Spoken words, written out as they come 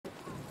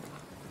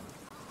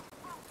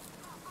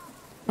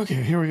Okay,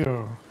 here we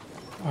go.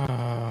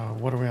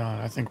 What are we on?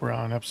 I think we're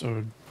on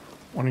episode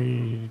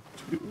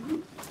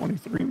 22,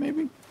 23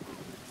 maybe?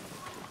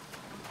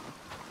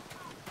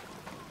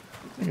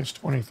 I think it's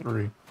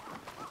 23.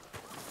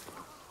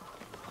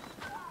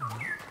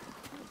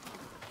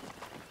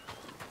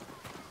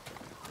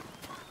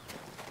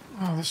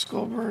 Oh, the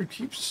skull bird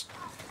keeps...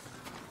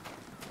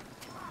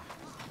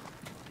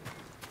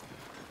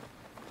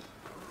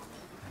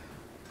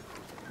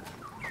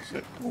 Is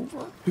it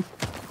over?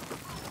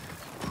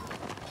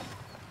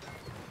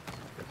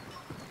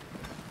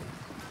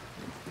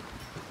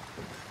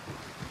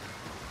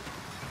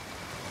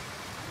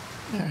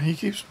 Yeah, he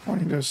keeps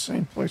pointing to the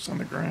same place on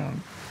the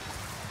ground.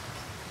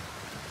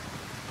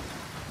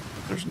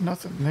 But there's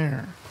nothing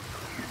there.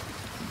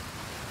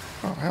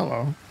 Oh,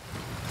 hello.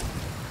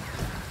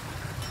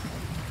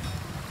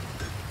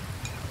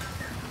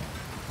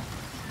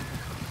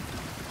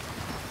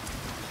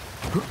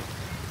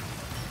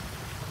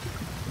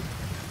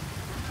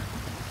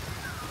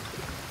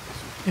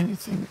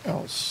 Anything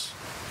else?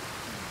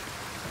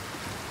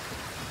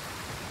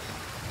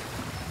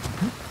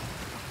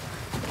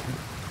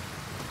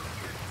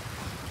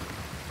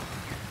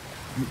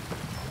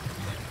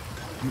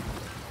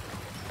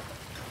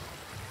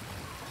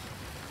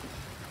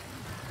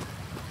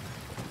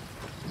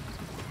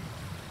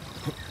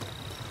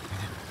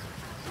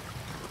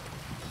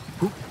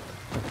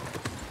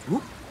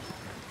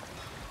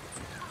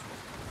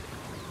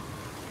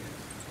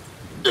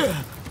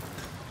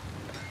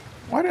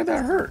 Why did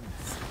that hurt?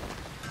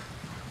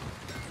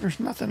 There's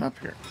nothing up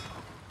here.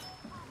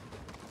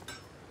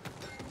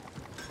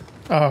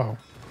 Oh.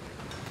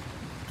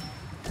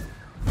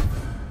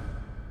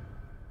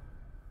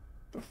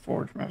 The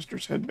Forge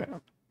Master's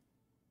headband.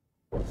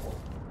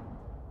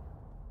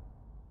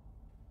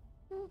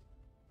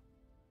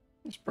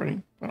 It's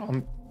pretty, but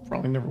I'll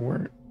probably never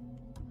wear it.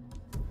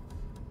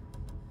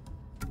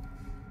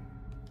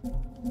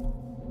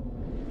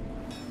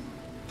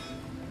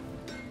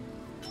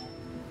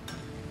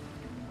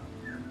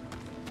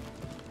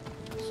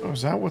 So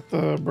is that what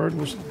the bird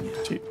was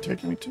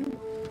taking me to?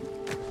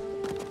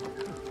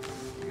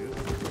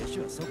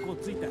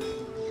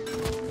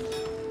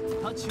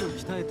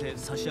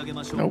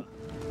 Nope.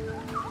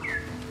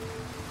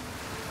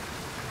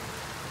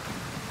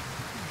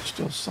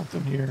 Still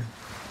something here.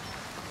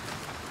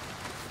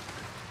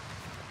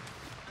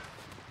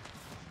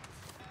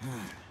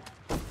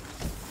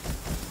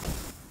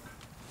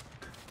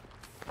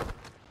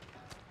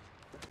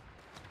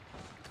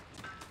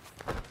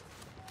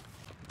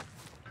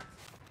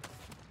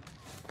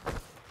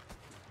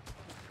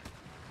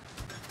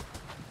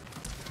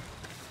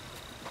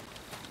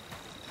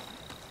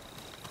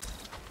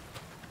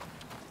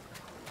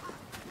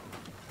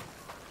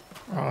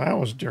 Oh, that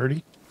was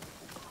dirty.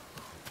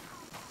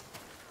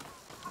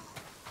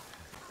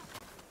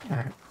 All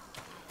right.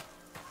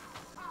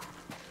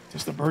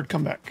 Does the bird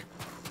come back?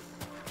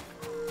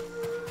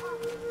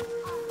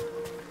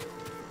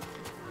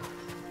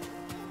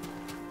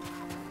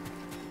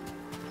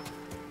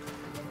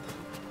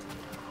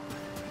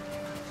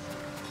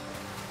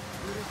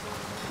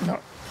 No.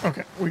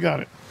 Okay, we got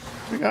it.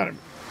 We got it.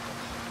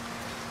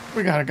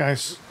 We got it,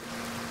 guys.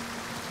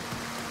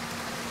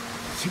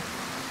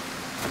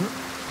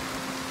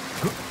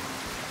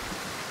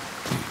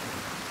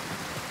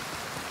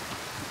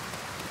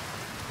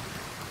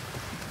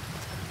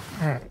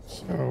 Alright,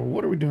 so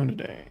what are we doing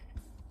today?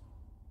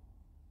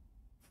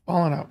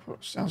 Fallen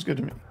Outpost. Sounds good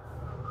to me.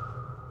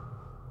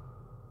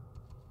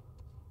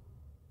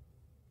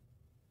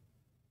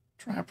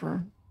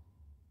 Trapper.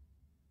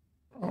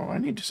 Oh, I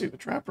need to see the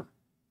Trapper.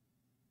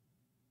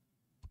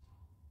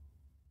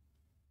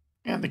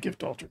 And the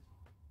gift altar.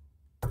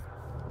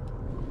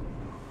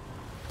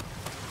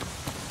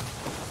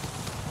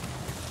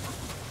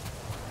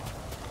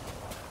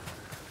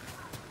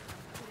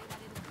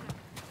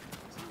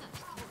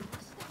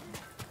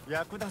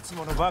 How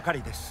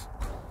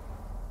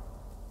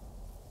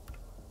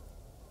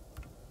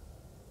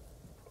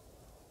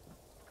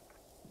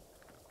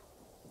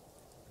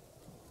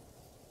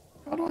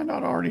do I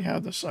not already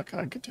have the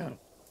Sakai Katana?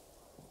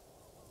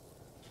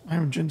 I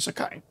am Jin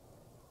Sakai.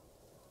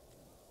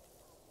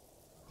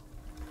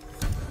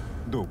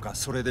 どうか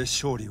それで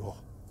勝利を。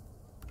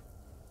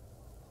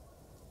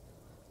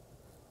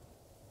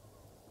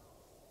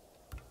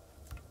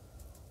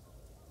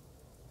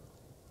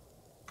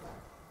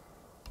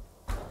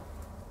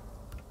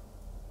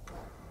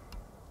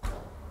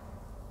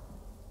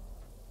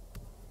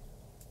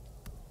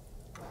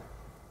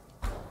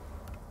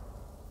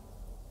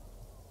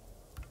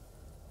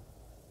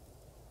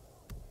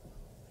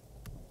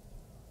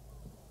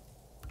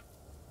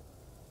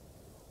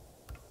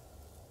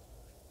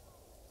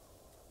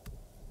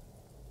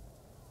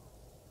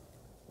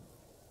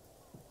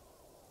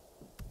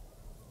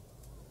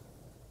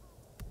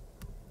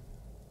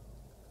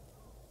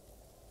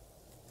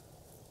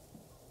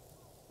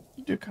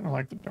You do kind of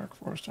like the Dark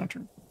Forest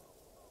Hunter.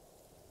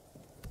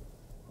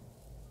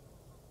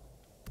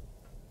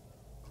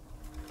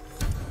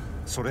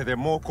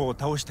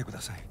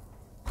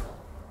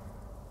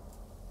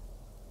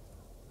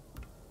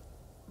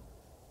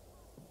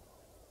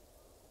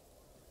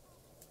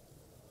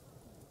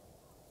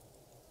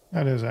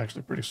 That is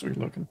actually pretty sweet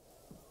looking.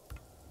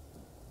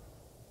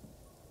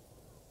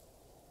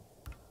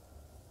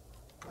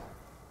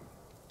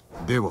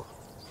 Dewa.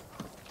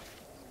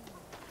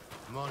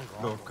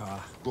 どう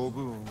かご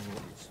分を。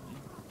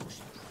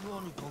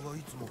何かが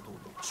いつもと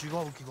違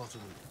う気がす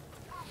る。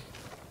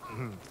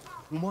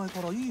お前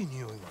からいい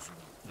匂いがする。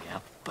や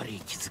っぱ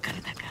り気づか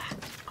れたか。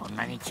こん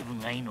なに気分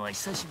がいいのは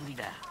久しぶり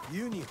だ。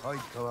湯に入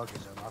ったわけ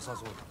じゃなさ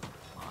そうだ。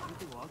まる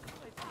で若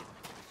返ってる。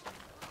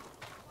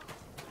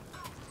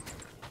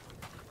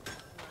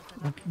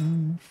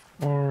Looking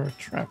for a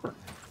trapper.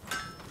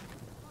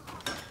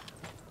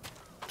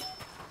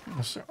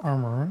 That's the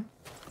armor.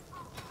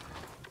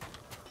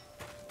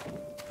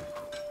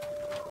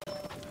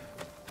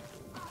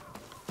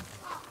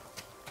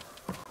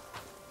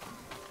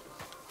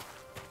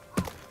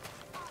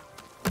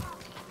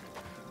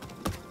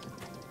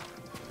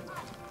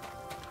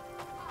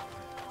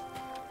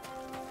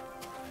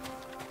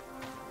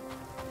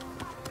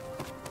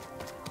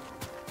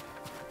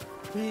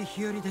 Hey,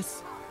 日和で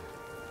す。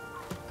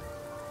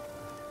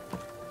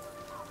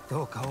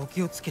どうかお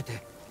気をつけ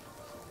て。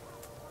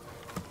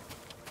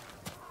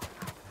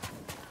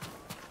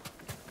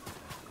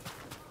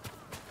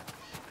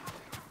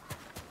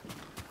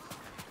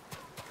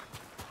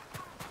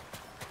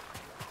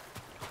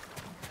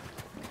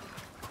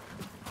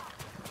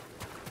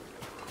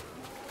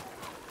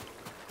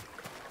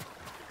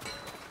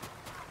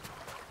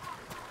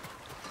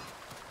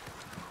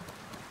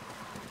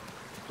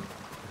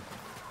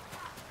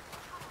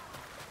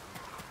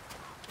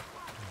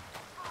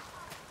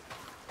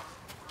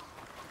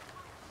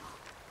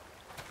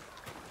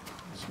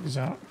He's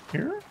out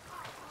here.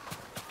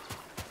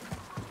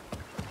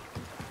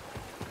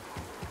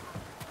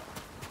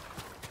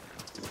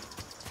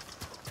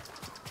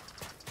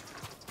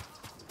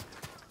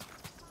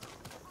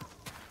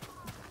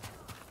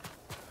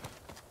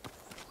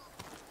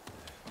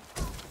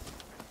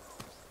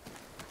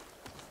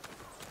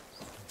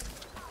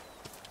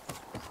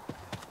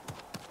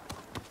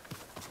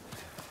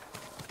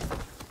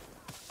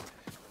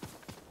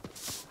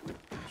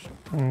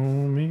 Show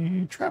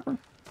me trapper.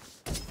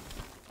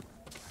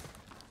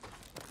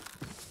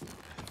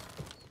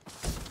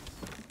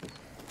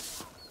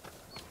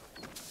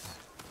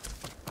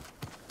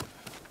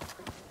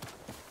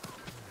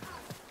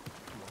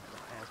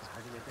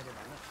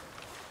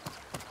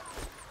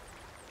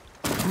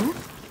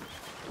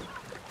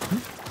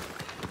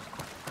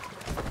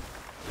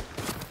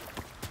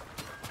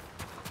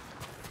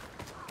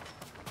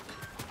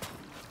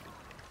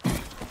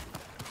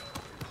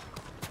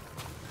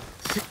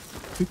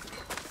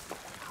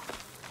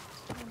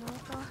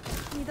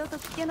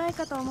けない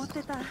かと思っ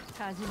てた。火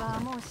事場は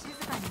もう静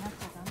かになっ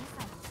ちゃダメさ。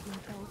ま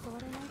た襲わ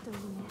れないといい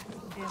ね。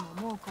でも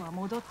猛虎は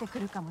戻ってく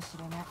るかもし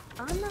れない。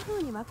あんな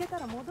風に負けた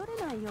ら戻れ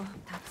ないよ。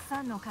たく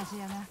さんの鍛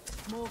冶屋が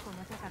猛虎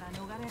の手から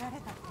逃れら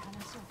れたって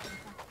話を聞い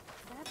た。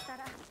だった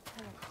ら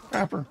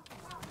早く。 Trapper.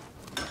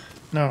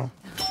 No.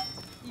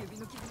 指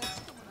の傷がち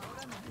っとも治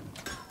らない。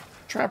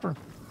 Trapper.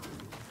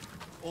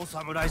 お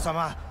侍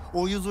様、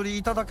お譲り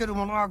いただける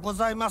ものはご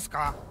ざいます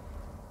か？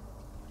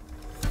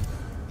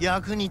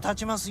役に立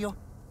ちますよ。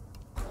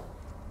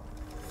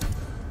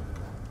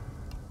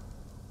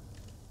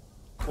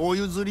お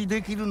譲り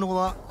できるの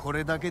はこ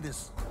れだけで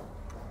す。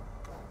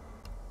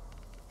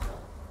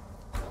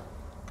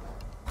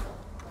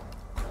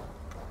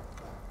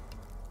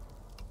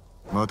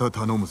また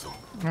頼むぞ。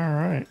All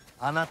right.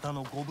 あなた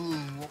のご武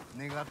運を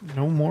願って。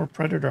 No more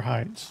predator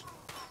hides.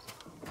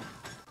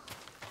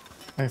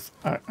 I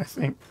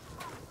think.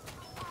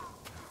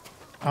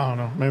 I don't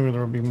know. Maybe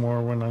there will be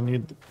more when I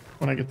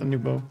get the new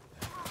bow.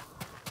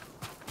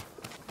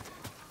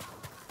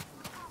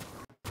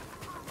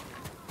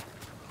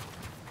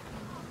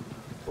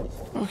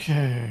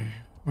 Okay,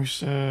 we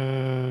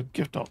said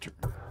gift altar.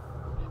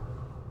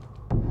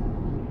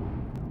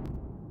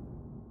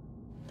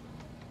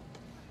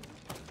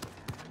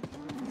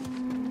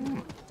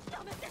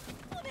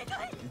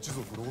 一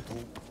族老頭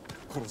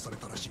殺され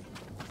たらしい。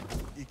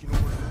生き残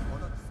りはま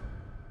だで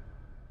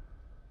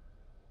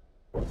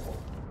す。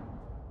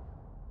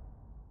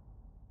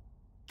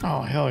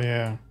 Oh, hell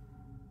yeah.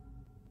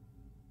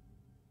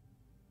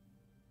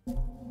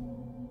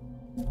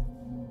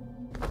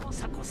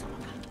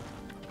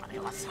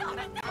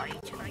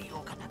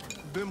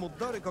 でも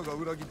誰かが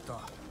裏切った。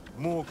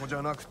猛虎じ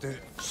ゃなく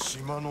て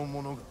島の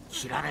者が。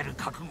切られる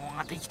覚悟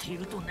ができてい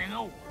ると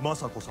願おう。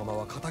政子様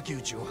は敵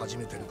討ちを始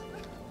めてる。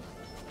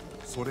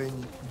それ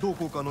にど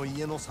こかの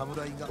家の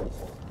侍が。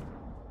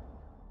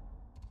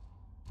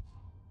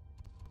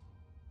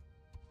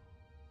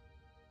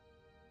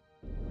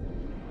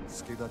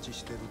助立ち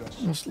してるら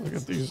しい。 Let's look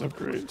at these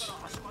upgrades.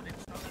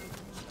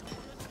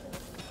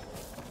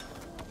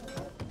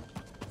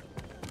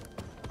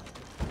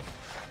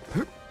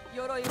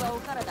 鎧はお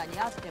体に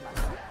合ってま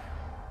す。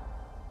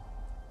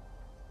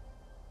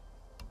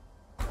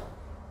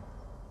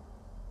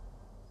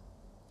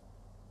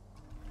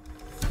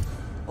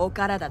お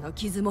体の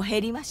傷も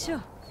減りましょ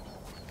う。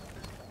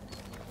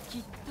き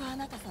っとあ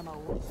なた様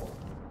を。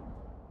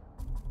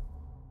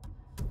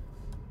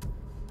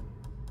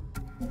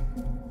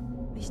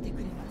見せてく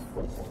れま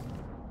す。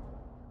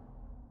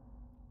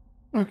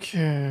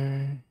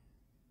 Okay.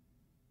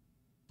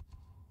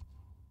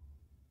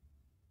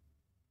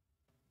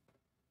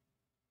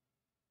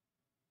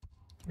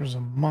 There's a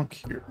monk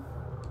here.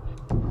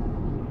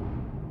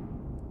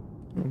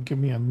 It'll give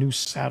me a new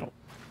saddle.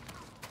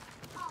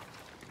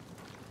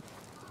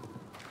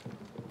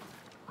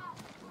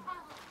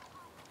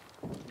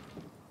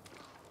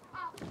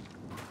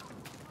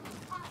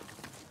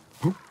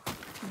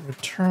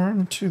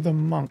 Return to the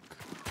monk.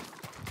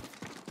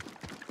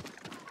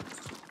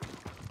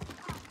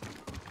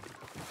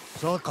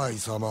 酒井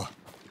様、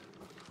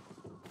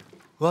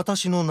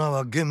私の名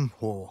は玄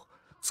宝。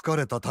疲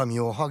れた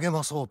民を励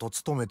まそうと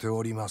努めて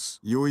おりま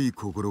す。良い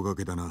心が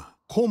けだな。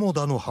菰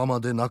田の浜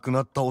で亡く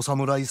なったお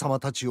侍様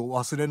たちを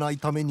忘れない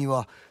ために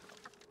は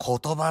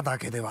言葉だ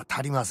けでは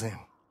足りません。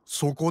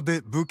そこ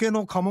で武家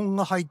の家紋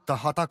が入った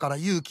旗から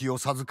勇気を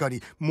授か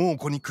り、猛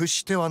虎に屈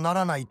してはな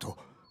らないと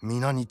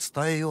皆に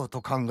伝えよう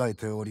と考え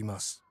ておりま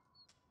す。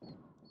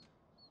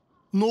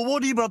上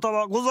り旗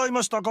はござい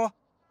ましたか？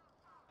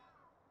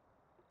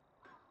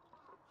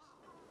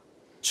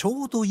ち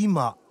ょうど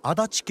今、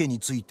足立家に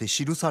ついて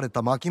記され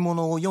た巻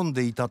物を読ん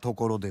でいたと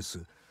ころで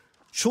す。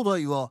初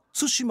代は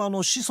対馬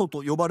の始祖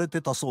と呼ばれ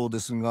てたそう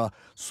ですが、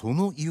そ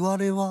の言わ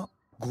れは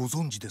ご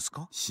存知です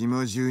か？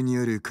島中に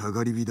あるか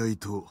がり火台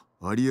と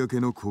有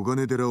明の小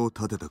金寺を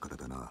建てたから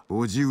だな。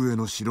叔父上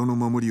の城の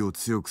守りを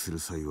強くする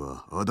際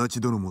は足立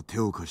殿も手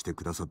を貸して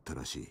くださった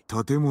らしい。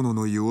建物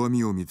の弱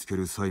みを見つけ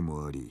る際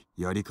もあり、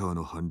槍川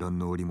の反乱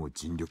の折も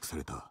尽力さ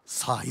れた。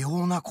さよ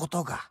うなこ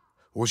とが。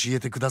教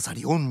えてくださ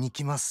り恩に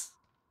来ます。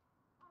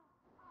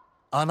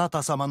あな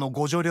た様の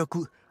ご助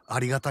力あ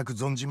りがたく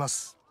存じま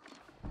す。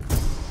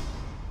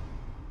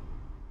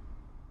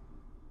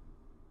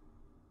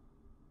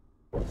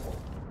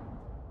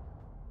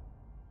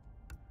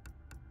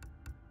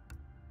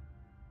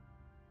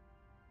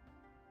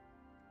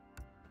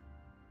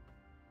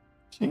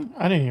See,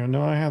 I didn't even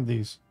know I had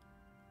these.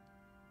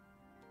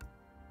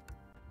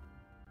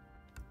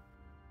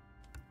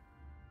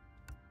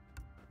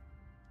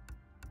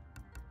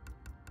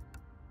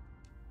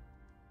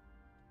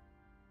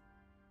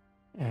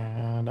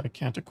 And I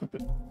can't equip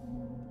it.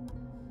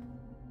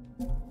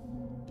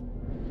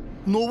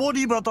 上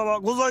り旗は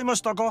ございま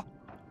したか？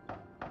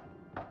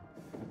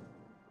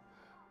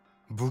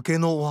武家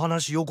のお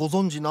話をご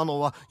存知なの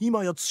は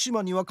今や対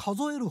馬には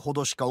数えるほ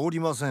どしかおり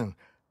ません。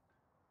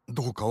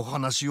どうかお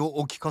話を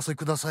お聞かせ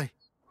ください。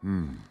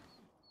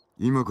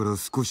今から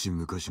少し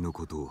昔の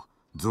こと、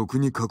賊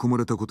に囲ま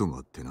れたことがあ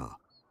ってな。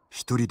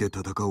一人で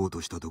戦おう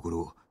としたとこ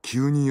ろ、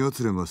急に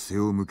奴らが背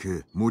を向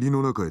け森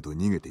の中へと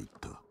逃げていっ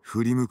た。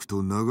振り向く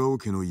と長尾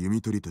家の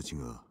弓取りたち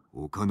が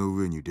丘の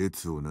上に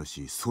列をな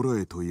し空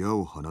へと矢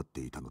を放っ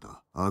ていたの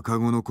だ。赤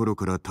子の頃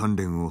から鍛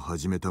錬を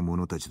始めた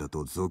者たちだ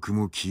と賊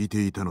も聞い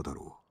ていたのだ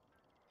ろ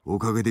う。お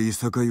かげでい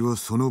さかいは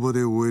その場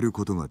で終える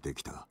ことがで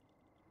きた。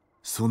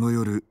その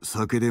夜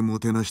酒でも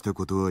てなした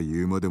ことは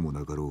言うまでも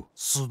なかろう。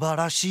素晴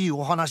らしい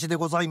お話で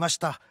ございまし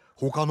た。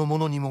他の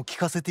者にも聞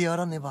かせてや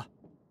らねば。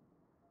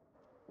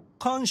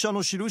感謝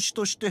の印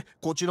として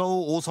こちら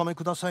をお納め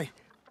ください。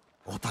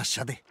お達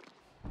者で。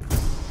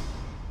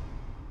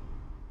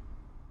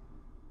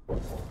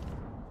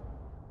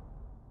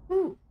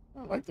Ooh,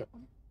 I like that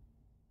one.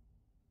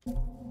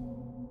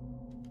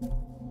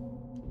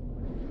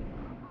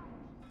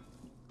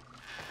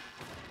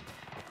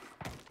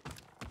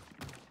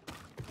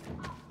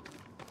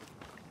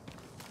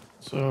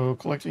 So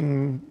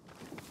collecting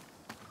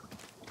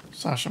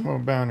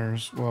Tsushima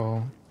banners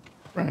will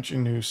grant you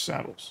new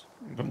saddles.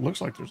 But it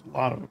looks like there's a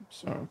lot of them,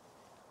 so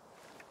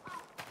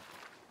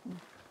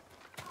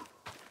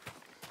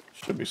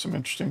should be some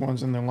interesting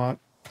ones in the lot.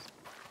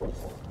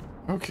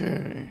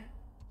 Okay.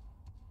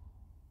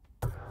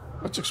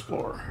 Let's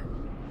explore.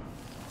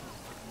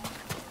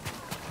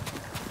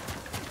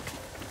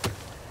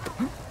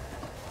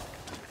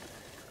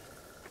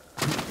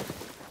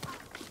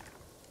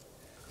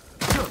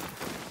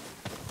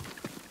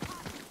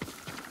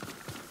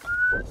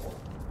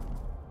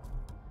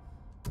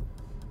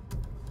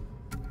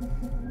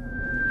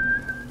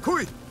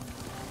 Hui!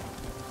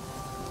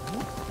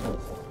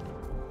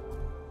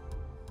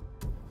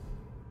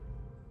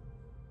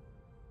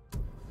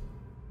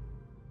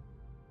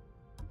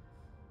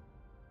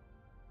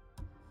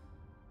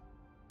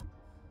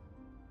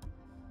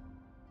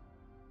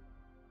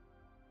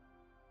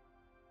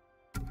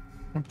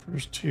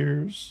 Emperor's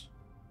Tears.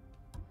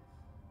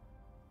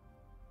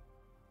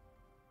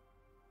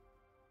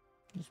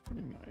 That's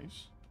pretty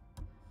nice.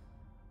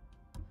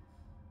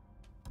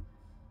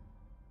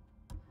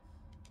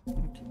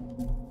 Okay.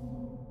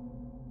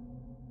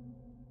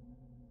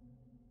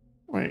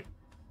 Wait.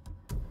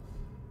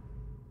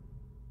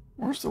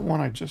 Where's the one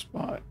I just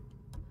bought?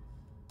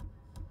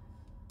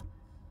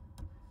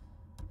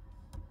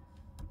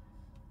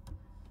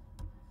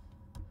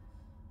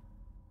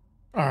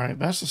 Alright,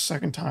 that's the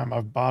second time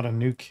I've bought a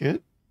new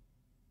kit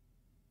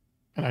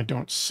and I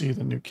don't see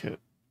the new kit.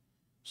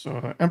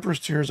 So Emperor's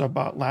Tears I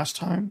bought last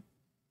time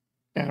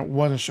and it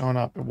wasn't showing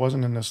up. It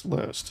wasn't in this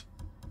list.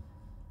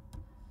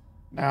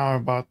 Now I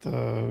bought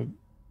the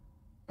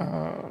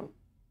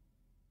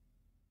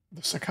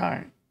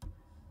Sakai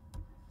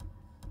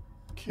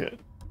kit,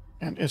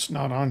 and it's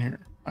not on here.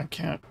 I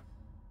can't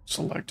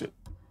select it.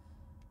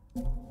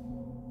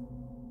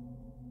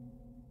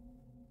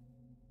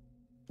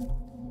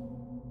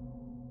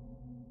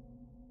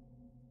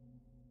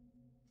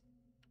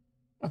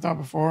 I thought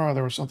before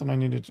there was something I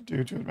needed to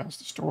do to advance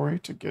the story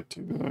to get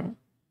to the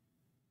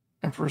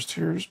Emperor's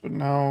Tears, but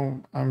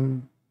now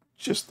I'm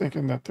just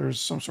thinking that there's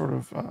some sort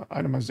of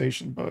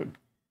itemization bug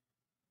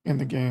in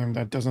the game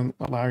that doesn't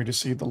allow you to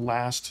see the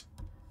last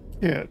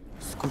hit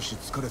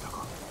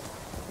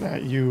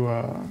that you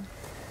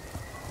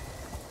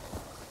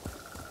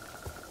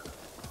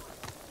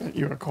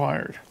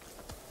acquired.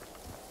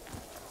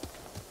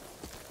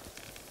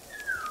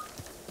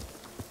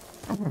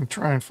 I'm going to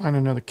try and find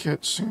another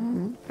kit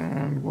soon,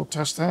 and we'll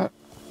test that.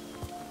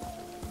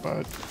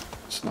 But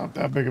it's not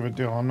that big of a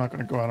deal. I'm not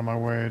going to go out of my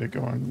way to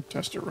go and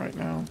test it right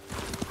now.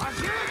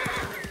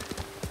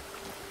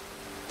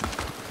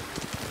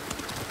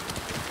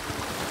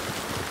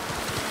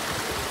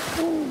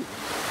 Ooh.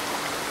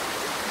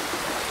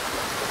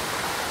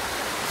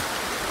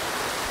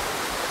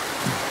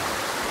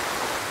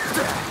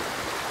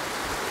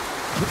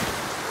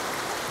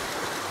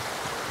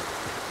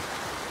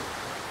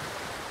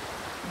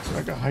 It's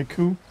like a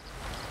haiku.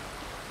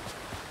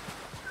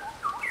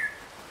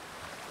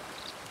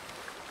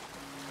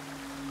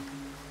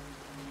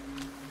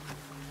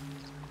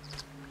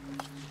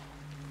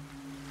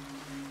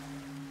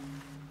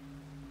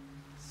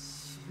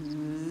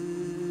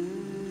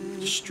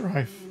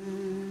 Strife.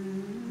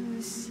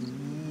 So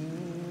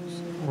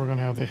we're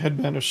gonna have the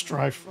headband of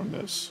Strife from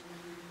this.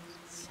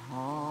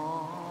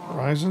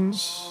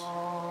 Horizons,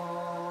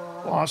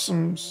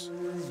 blossoms,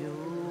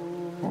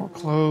 or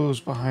clothes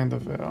behind the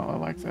veil. I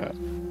like that.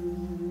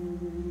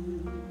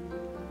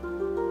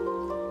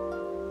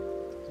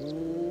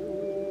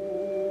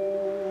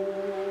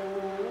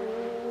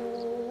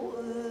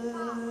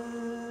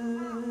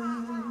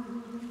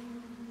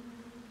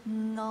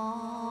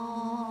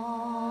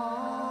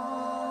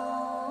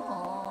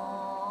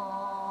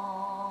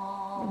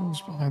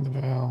 Behind the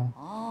veil,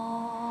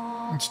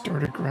 on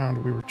sturdy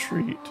ground we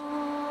retreat.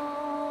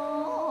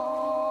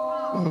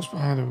 Those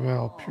behind the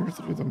veil peer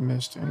through the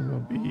mist and will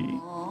be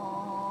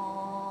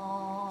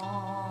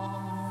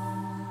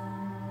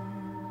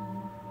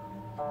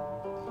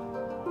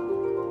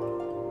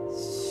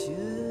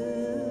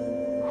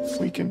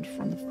weakened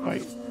from the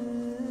fight,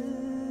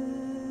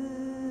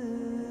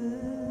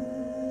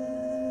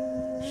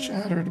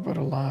 shattered but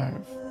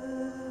alive.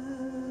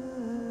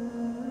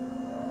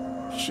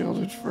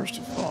 Shielded first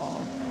to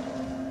fall.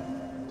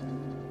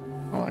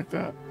 I like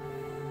that.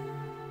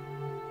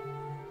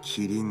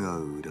 霧が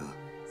裏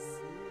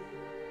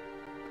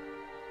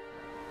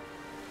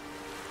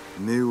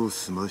目を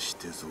澄まし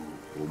てぞ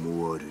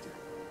思われる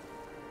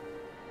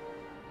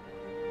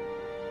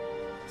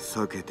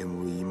避けて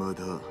も未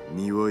だ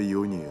身は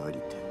世にあり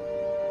て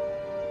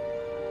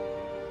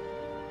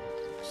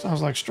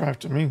Sounds like Strife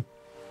to me.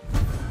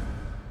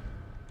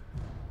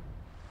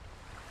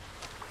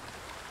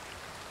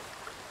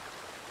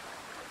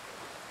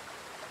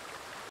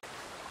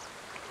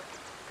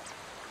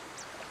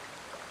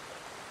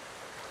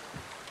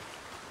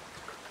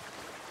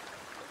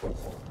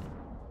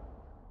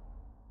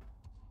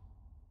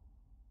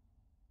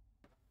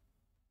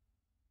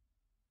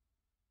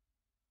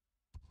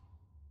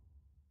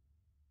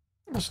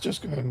 Let's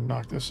just go ahead and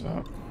knock this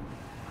out.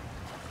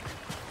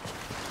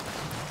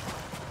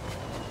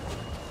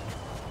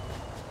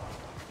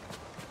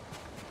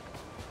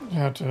 You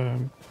have to,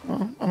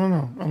 well, I don't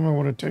know. I don't know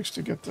what it takes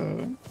to get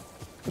the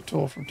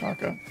tool from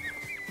Taka.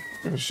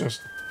 If it's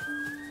just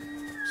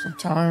some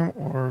time,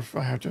 or if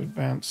I have to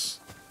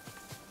advance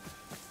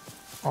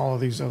all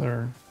of these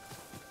other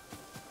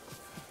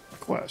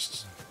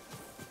quests.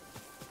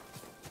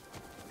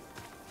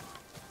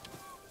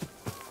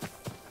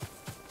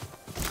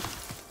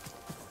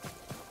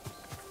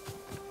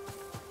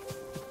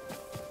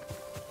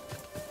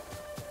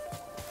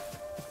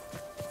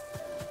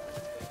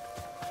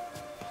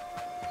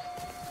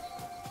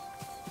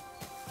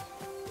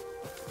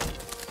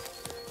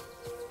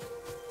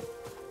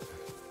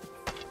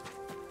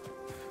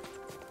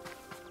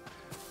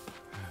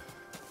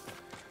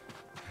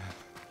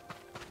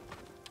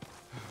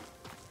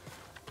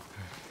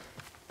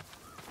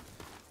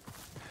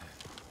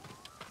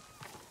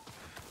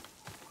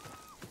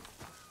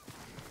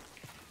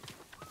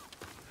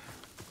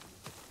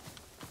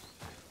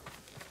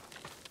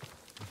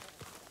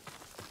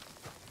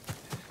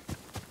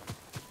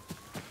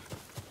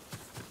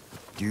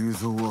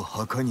 Ryuzo は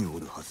墓にお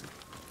るはず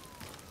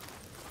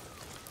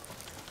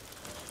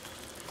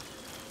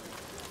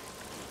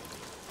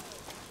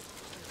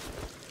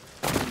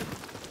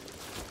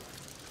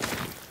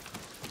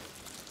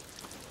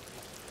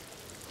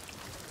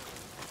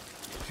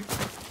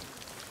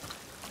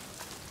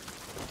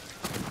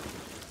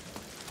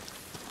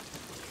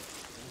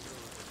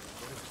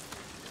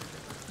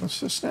What's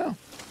this now?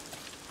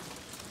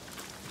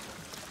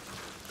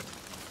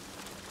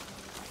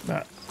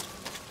 That.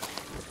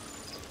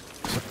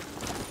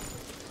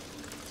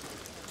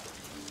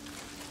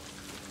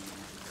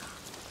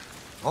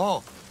 お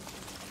う、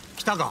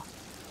来たか。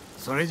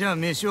それじゃあ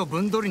飯を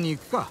ぶん取りに行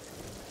くか。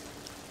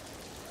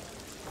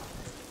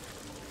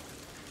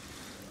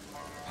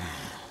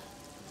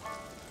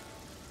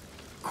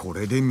こ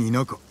れで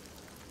皆か。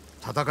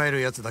戦え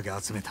るやつだけ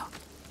集めた。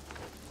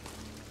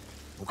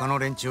他の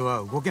連中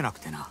は動けなく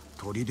てな。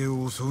砦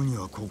を襲うに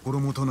は心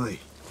もとない。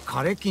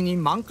枯れ木に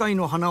満開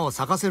の花を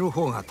咲かせる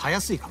方がた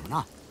やすいかも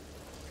な。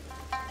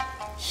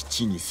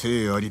七に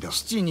生ありだ。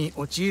七に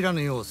陥ら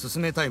ぬよう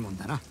進めたいもん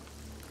だな。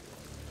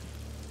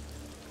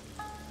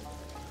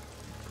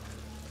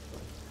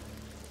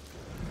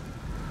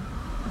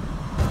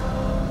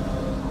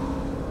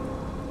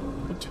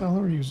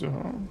Tell Ryuzo.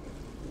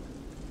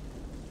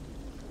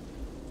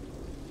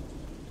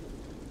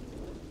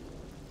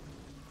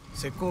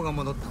 石膏が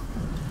戻った。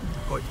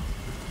来い。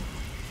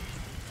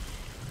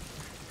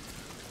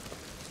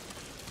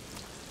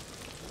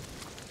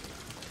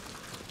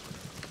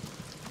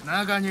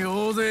中に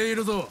大勢い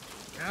るぞ。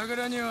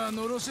櫓には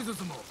のろしず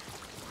つも。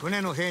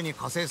船の兵に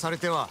加勢され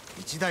ては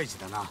一大事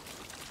だな。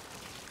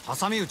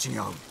挟み撃ちに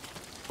遭う。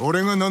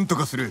俺が何と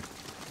かする。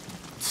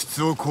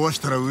筒を壊し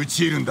たら撃ち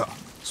入るんだ。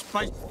失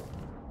敗。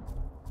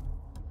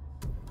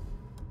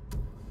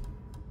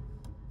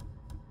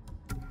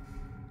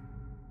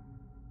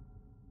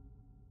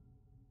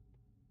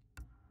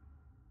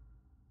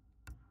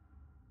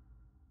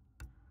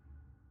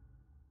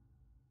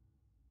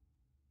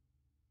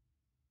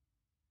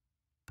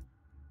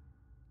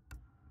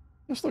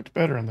This looked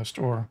better in the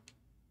store.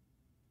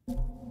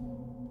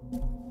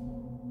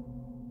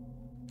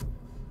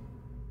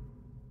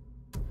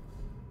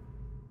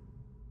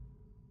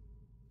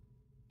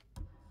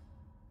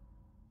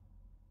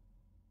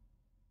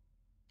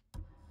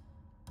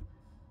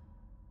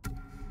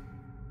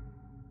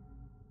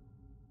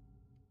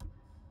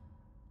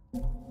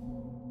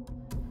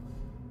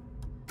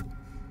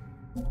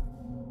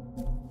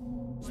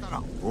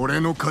 Stop. 俺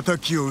の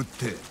仇を撃っ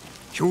て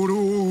兵糧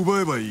を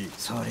奪えばいい。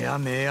そりゃ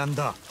明暗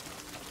だ。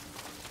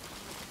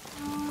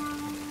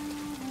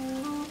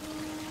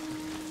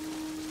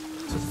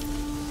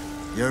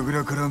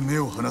櫓から目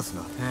を離す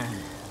な。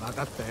分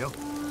かったよ。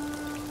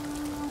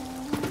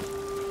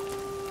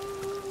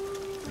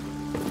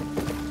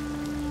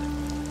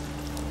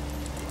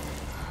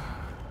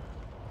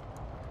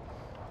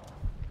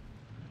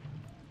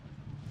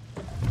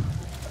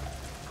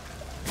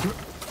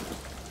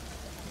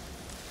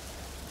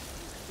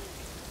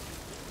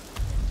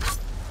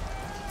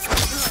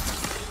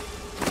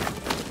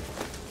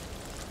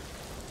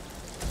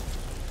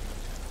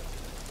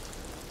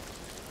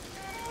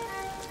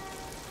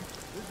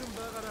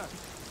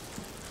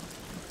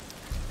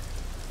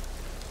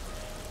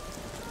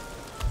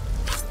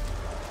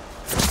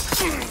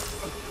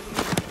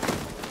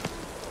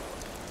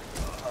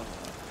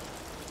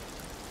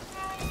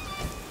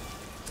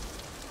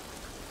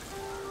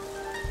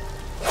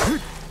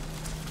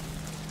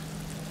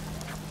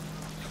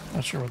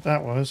Not sure what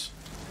that was.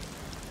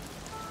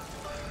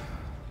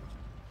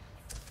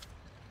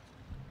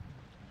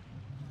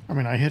 I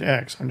mean, I hit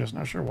X. I'm just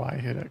not sure why I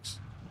hit X.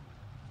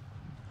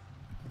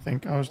 I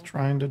think I was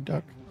trying to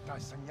duck.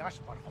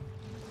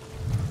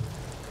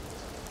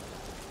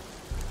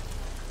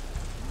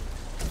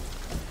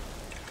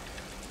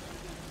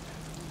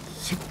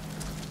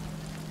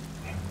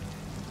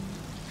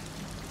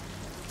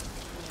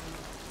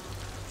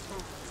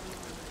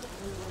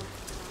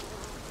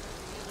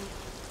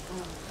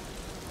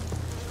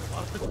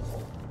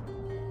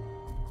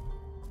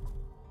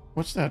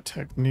 What's that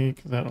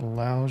technique that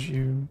allows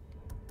you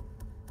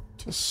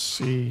to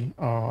see?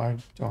 Oh, I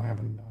don't have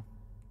enough.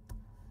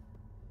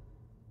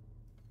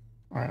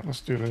 All right,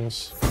 let's do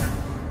this.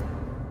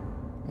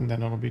 And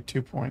then it'll be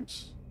 2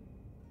 points.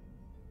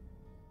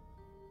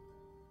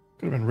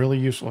 Could have been really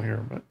useful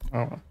here, but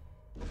oh well.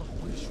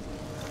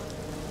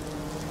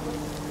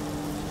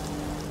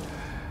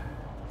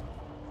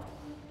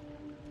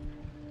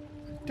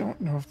 I don't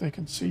know if they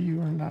can see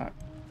you or not.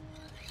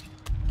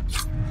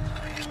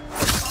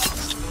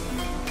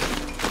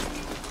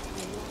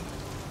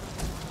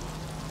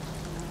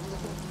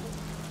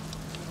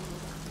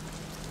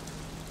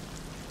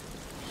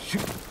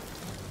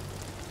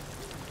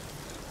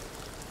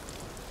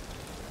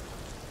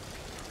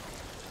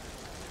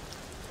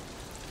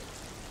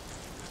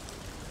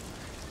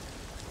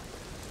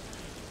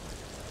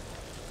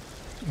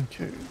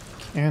 Okay,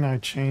 can I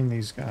chain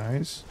these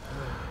guys?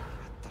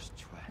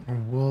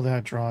 And will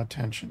that draw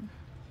attention?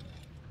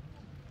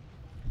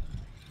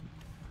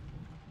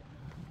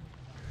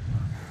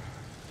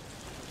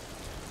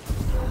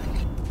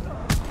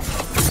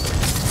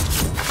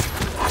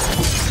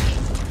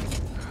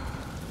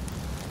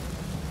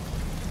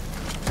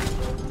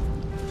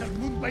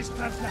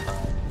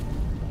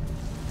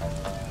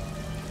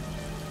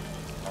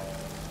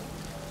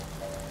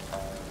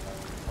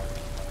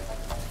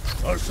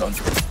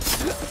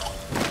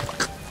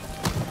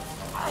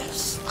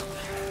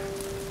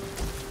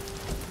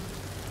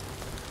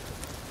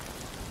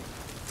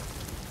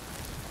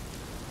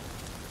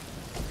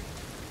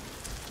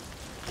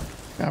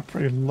 Got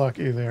pretty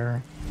lucky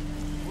there.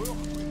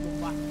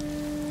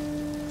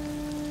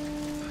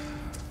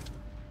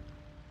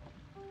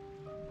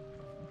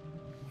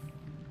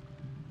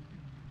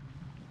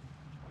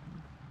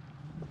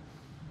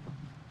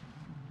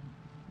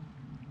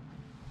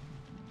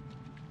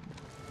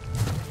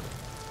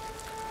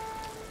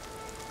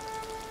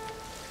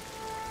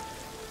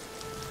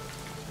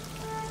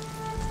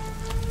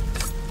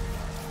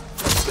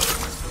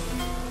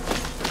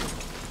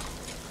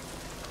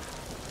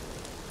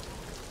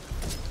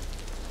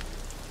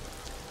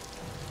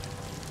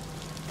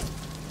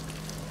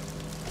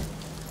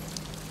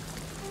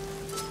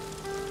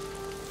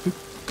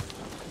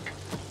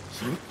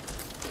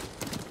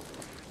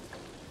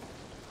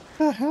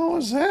 The hell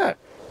was that?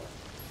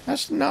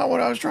 That's not what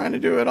I was trying to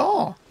do at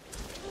all.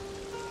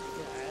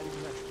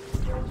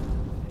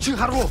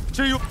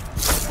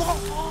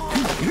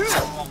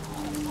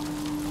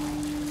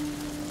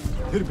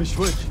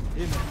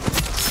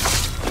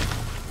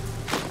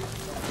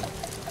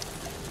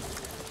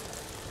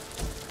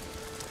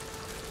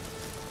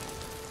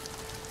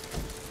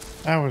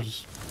 That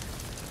was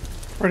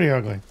pretty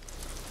ugly.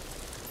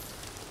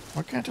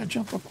 Why can't I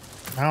jump up?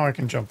 Now I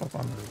can jump up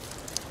on the roof.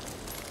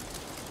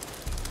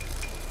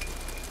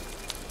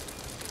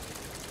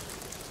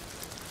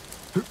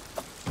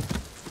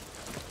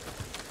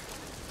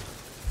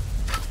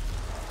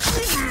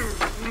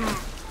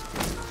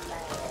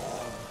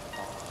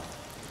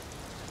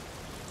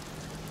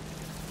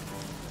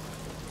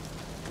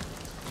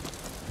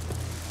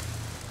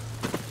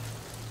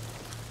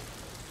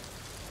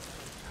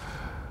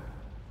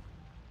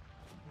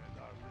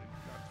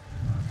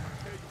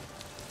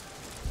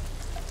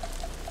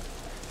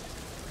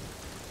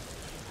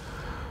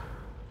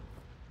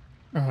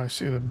 Oh, I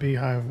see the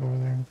beehive over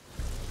there.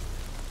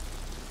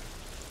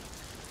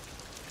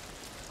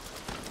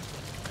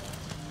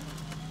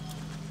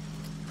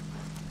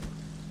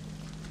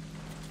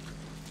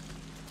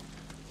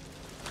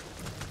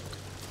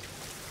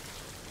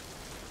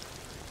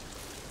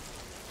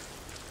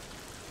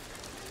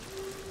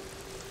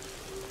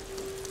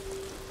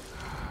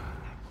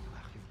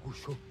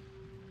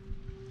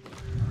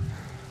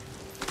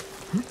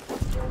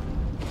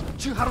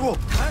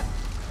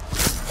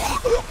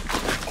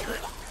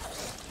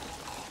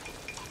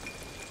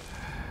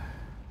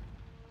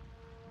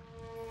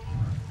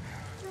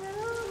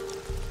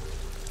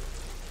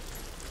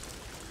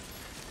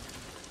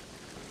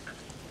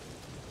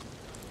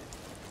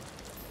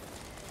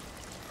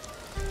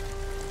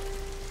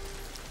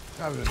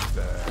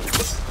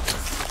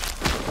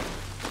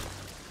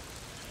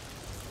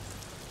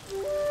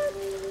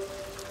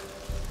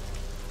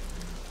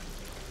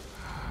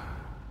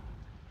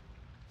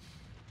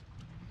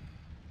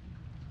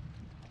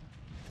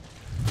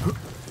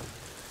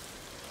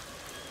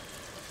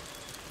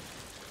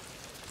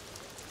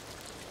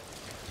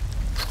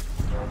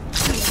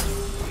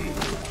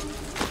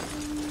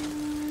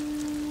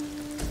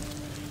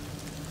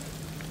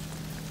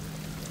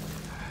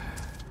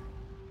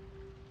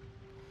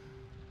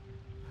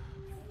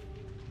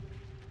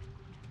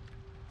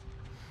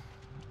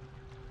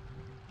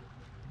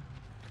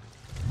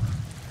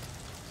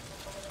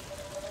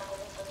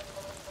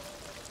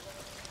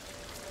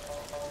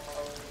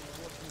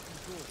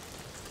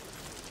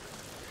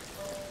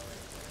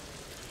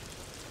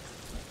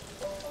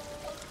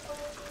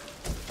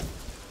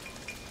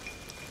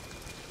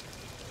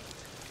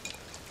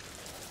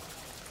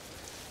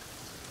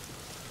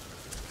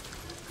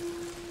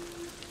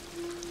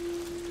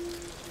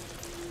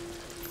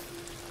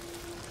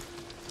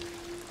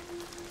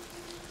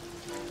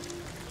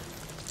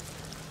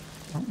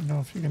 I don't know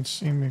if you can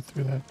see me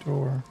through that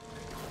door.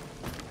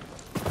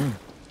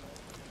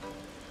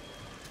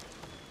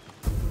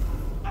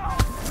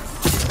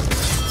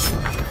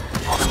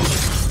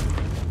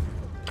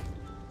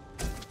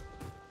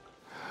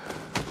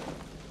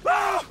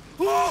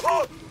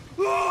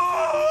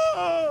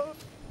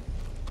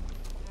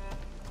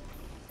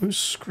 Who's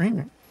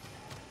screaming?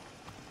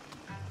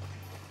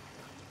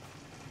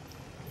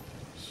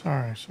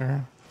 Sorry,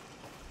 sir.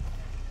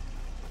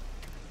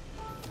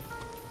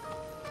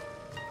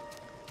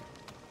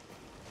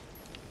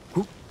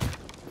 Did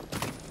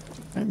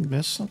I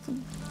miss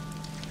something?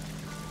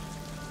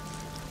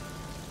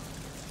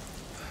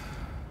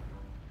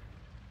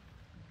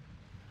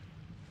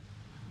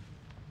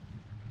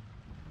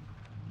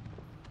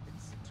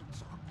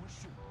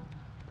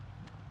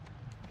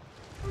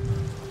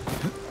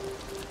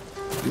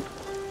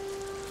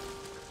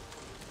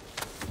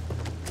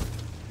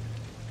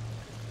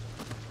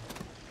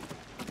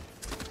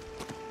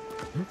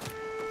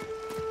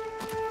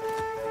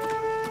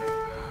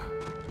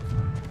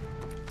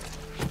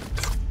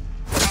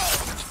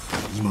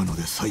今の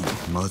で最後。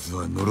まず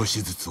はのろ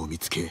し筒を見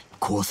つけ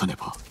壊さね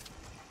ば。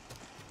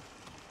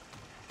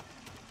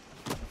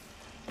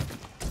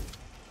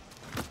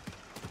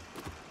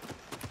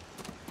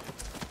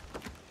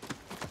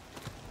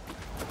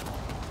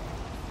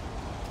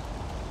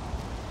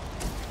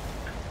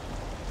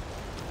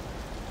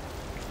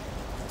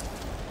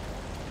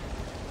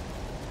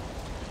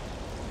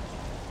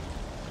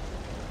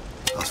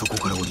あそこ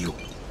から降りよう。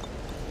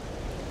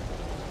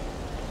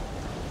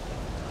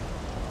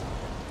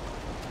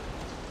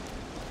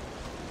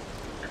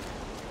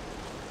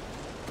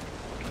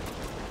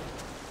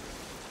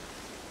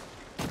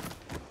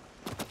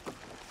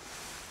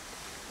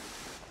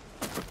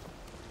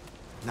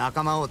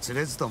仲間を連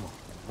れずとも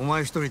お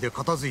前一人で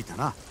片付いた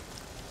な。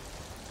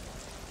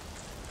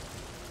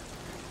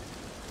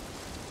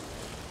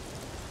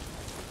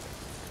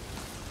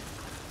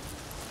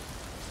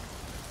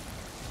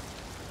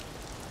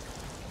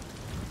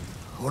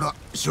ほら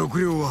食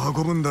料を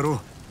運ぶんだろ。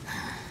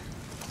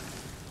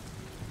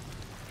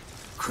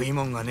食い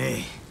物が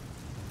ね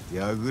え。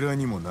櫓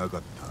にもなか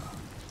った。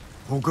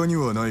他に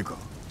はないか。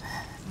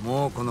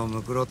もうこの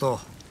ムクロと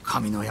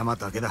神の山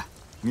だけだ。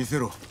見せ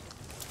ろ。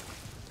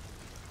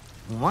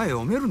お前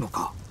読めるの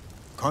か？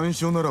干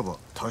渉ならば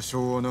多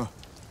少はな。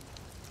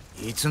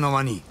いつの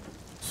間に？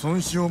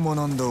孫子を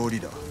学んだ折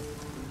だ。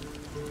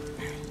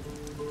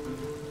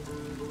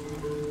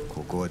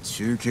ここは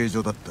中継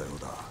所だったよう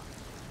だ。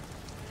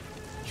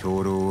兵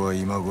糧は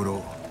今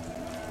頃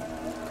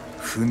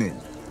船に。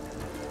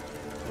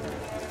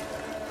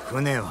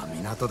船は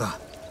港だ。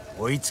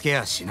追いつけ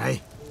やしな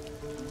い。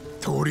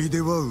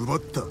砦は奪っ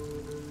た。ま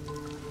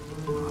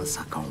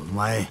さかお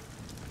前。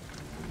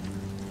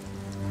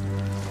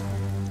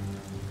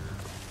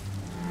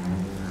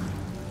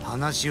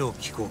話を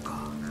聞こうか。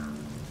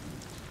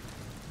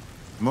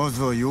ま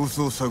ずは様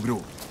子を探ろ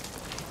う。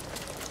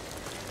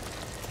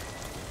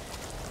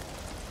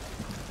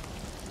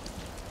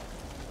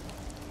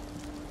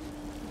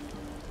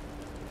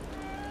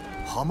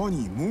浜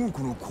に猛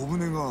虎の小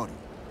舟がある。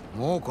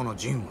猛虎の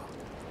陣は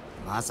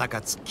まさか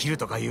突っ切る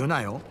とか言う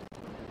なよ。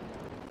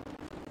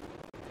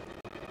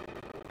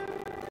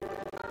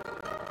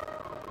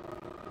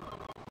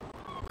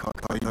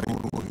抱えたりも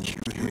幽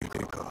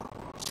閉か。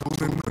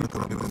正面か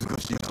ら難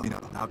しい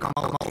な。仲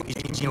間を一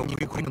日を切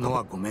り込むの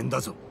はごめんだ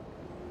ぞ。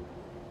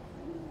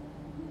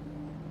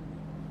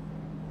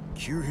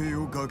旧兵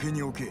を崖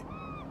に置け。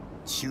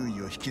周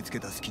囲を引きつけ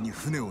た隙に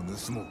船を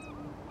盗もう。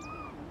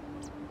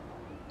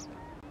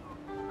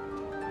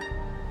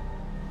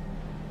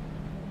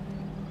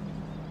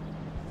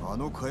あ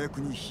の火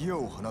薬に火矢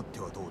を放って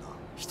はどうだ。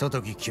ひと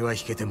とき気は引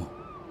けても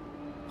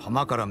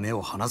浜から目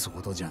を離す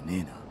ことじゃね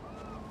えな。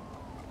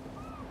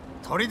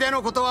砦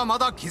のことはま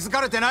だ気づ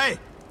かれてない。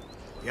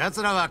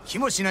奴らは気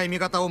もしない味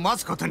方を待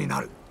つことに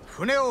なる。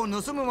船を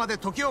盗むまで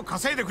時を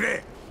稼いでく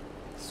れ。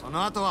そ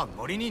の後は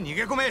森に逃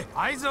げ込め。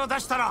合図を出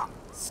したら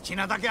好き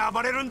なだけ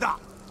暴れるんだ。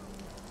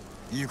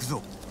行く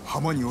ぞ。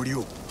浜に降り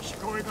よう。聞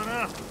こえた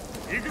な。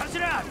行くかし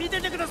ら。見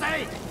ててくださ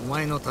い。お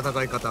前の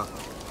戦い方、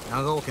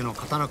長尾家の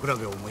刀比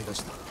べを思い出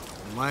した。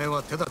お前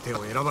は手立て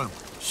を選ばん。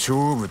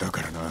勝負だ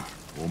からな。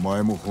お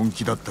前も本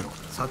気だったろ。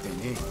さて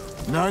ね。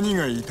何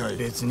が言いたい？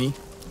別に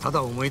た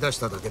だ思い出し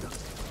ただけだ。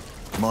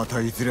ま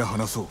たいずれ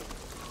話そう。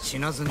死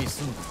なずに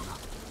済むだろう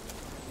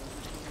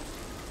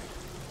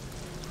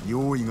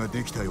な。用意が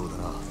できたようだ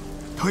な。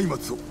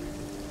松明を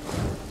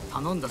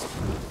頼んだぞ。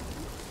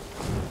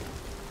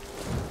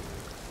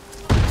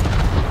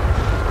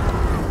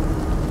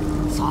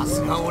さ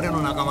すが俺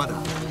の仲間だ。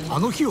あ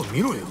の火を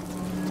見ろよ。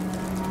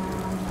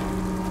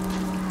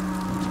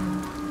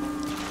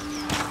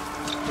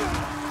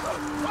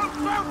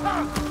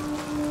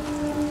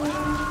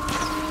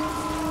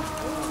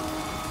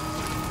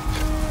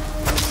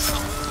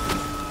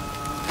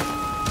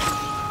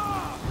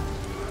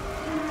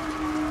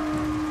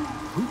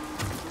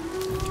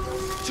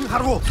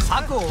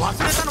策を忘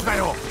れたのか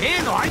よ。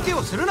兵の相手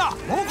をするな。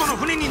猛虎の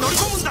船に乗り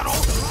込むんだろ。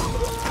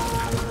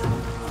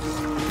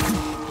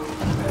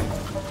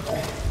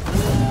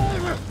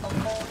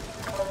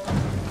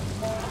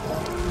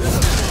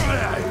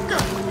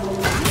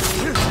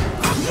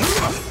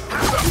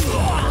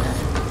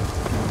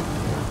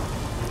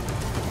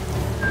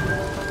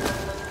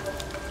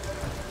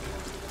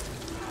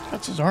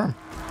That's his arm.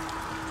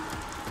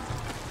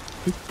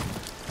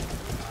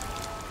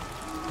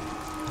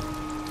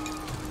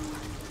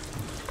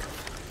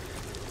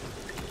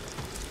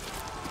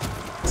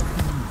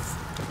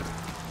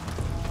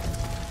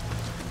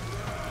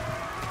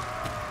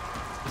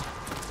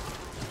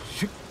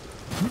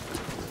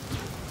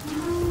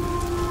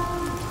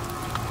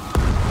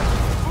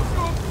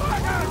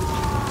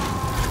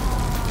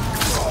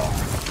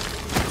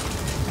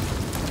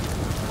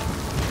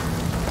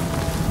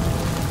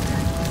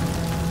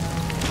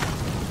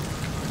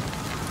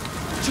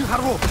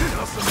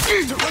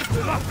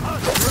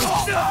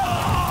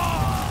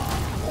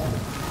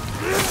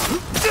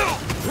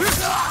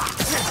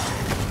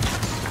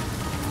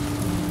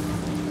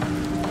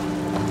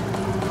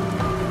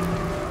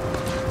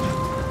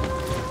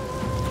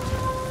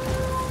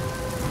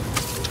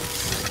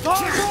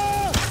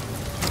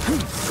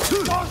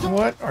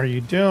 What are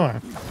you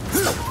doing?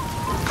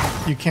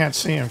 You can't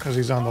see him because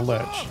he's on the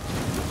ledge.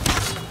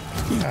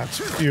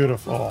 That's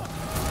beautiful.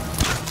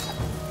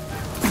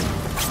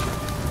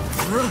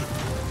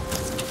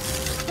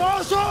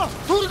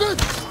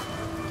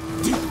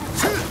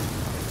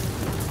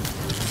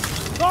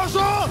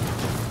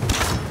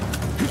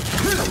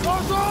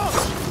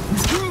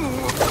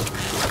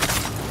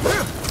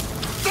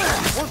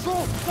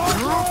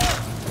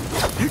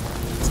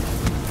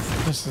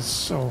 This is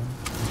so...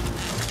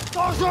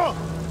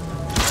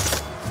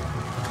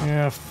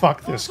 Yeah,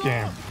 fuck this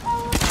game.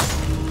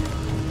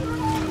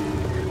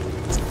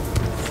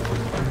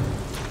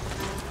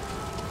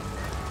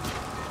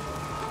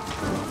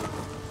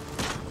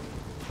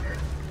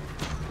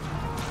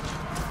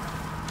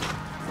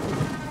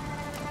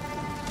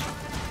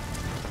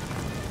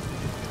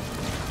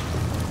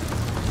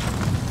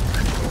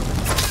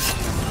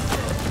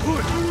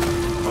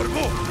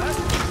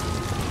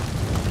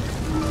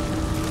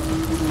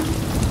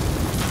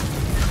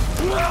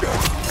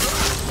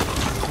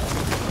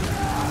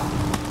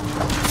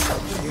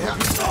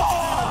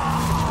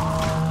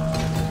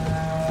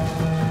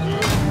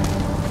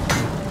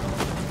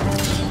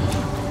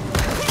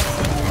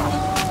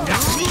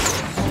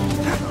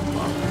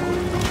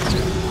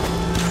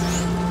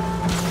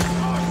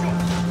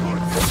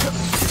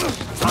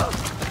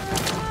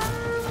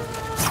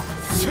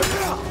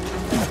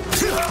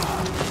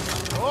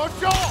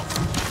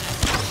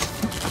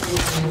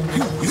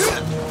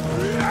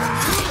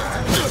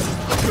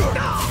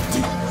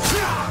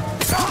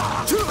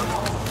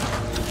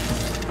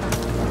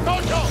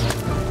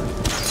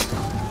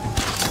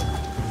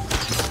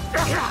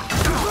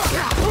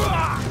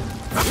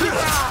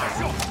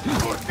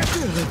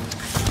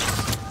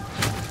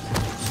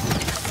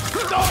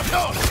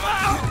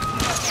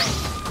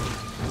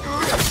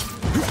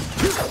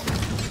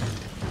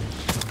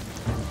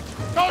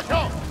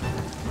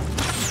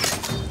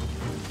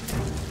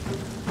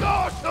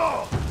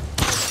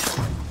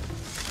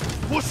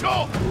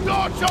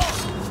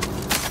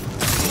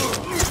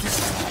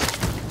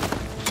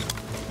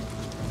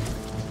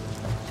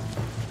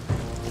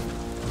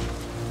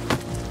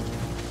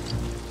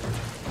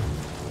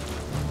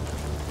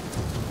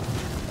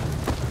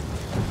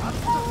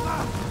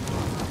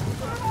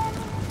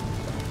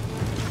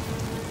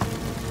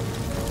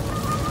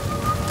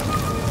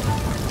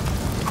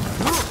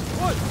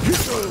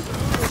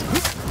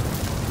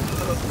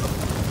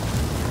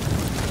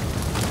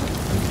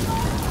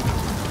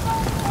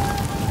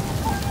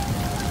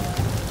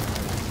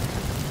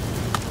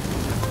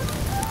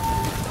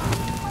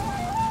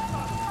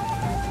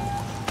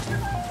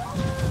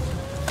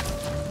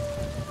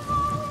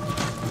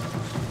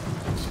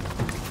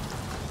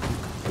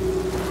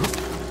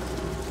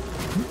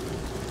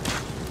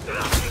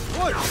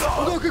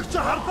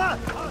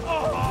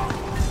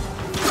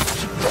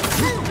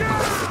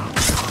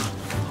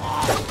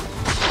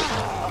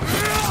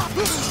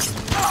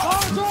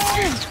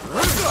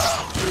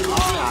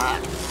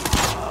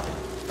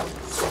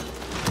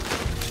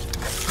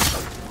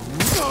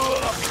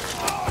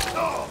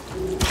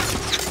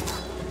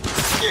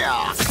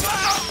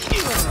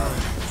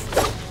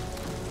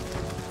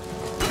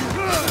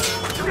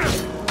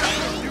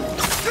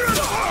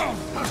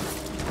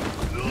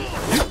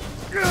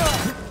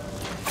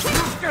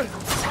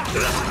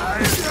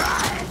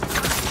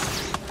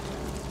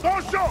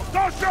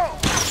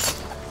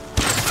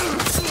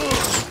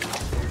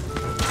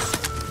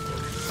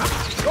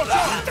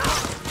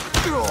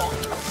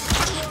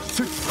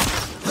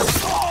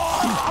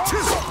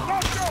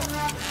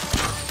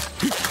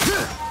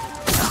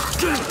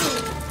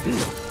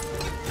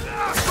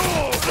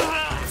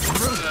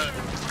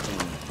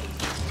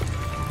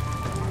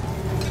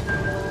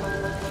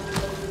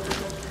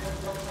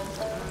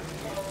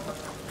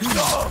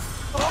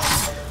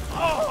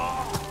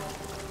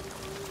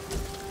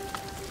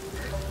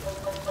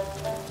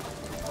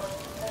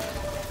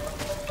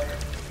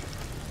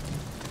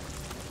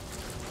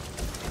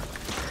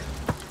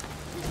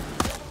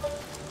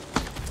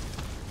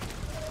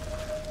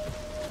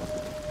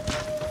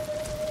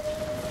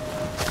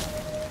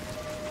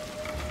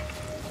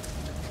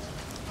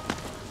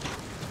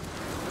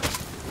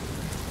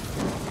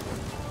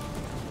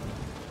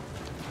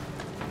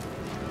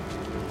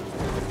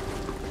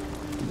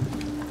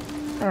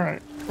 All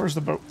right, where's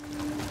the boat?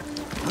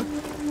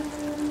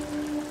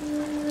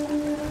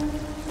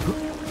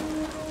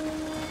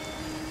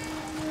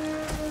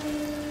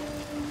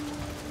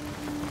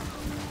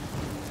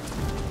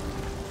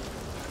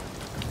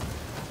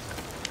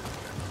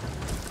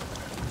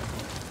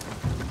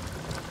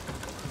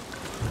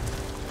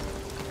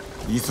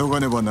急が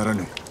ねばなら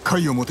ぬ。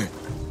貝を持て。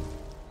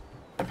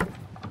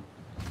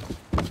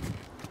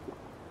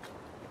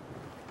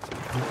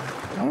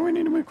Why do we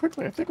need to move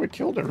quickly? I think we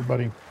killed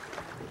everybody.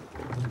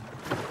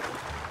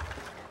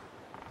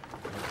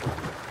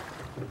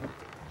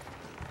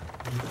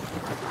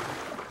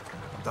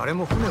誰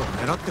も船を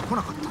狙ってこ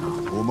なかったな。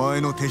お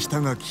前の手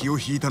下が気を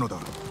引いたのだ。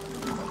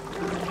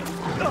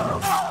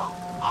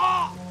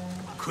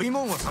食い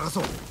物を探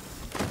そう。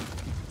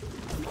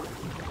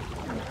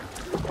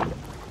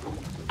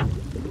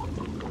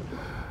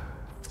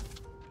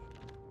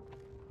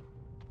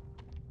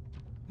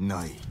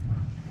ない。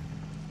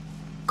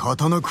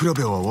刀比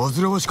べは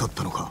煩わしかっ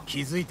たのか。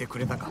気づいてく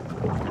れたか。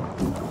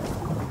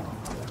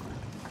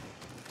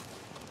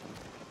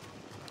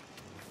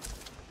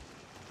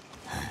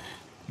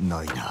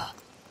ないな。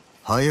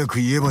早く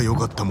言えばよ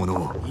かったもの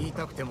を。言い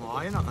たくても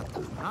会えなかったか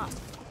らな。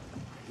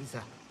いいさ、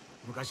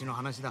昔の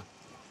話だ。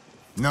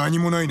何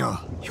もない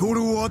な。兵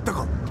糧はあった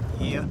か。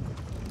いや、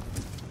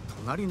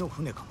隣の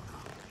船か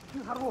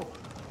もな。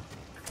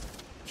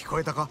聞こ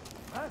えたか。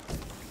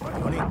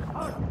4人、いや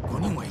5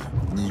人はいる。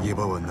逃げ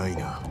場はない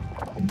な。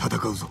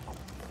戦うぞ。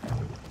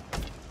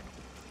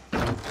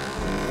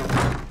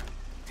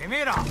て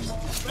めえら、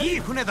いい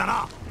船だ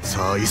な。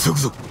さあ急ぐ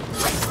ぞ。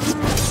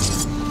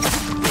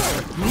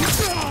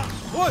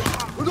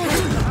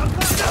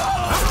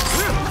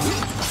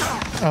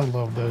I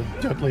love the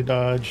deadly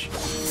dodge.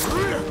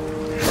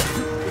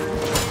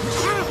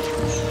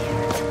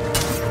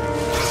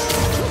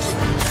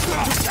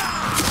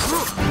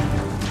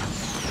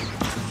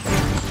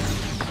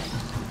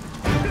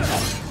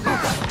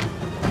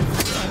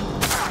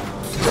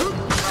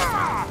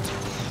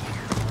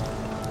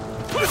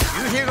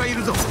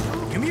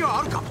弓は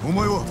あるか。お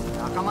前は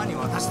仲間に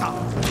渡した。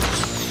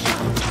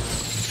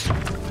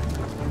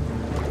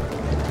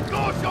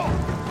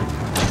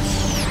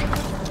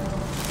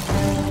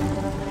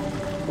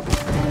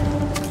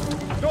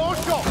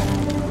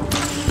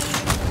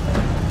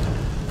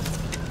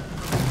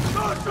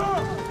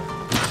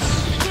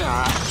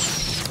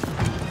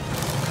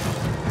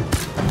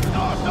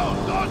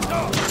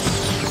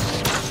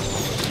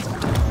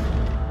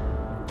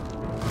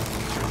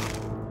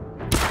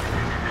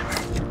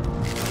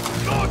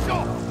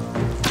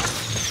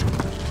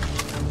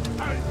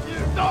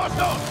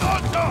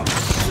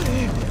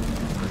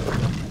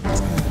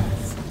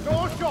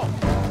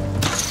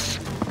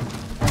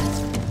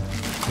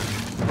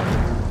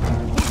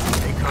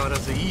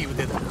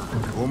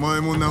前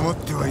もなまっ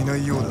てはいな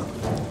いようだ。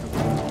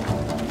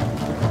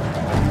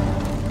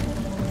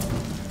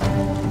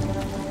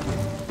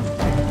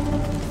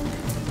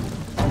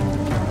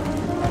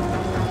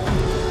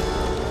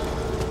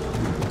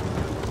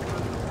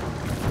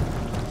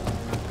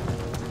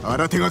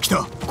新手が来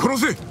た。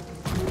殺せ。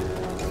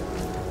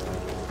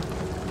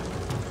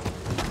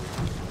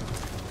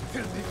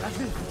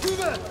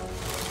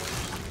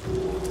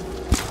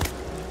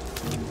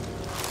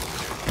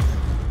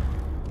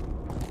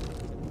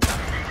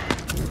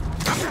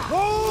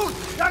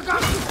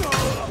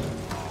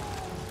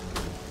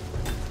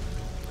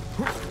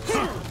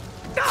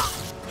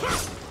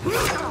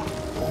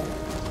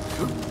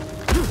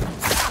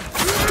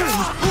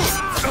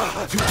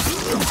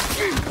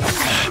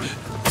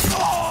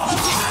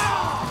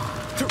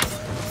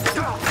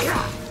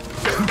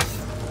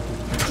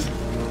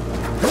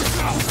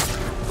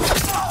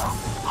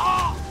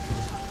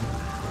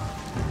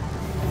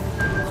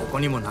ここ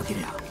にもなけ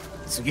りゃ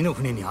次の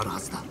船にあるは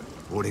ずだ。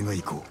俺が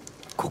行こ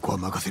う。ここは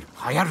任せる。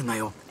流行るな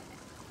よ。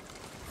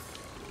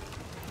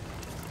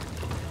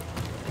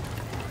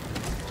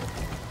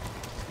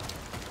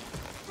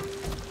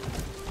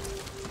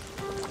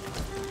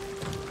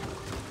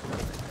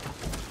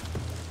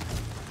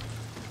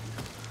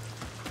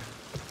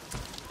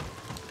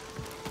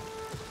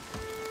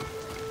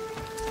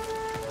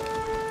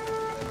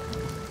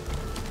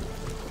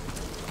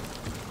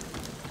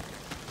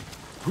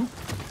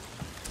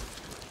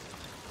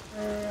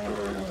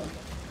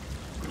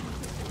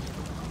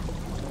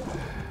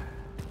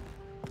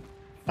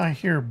I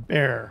hear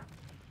bear.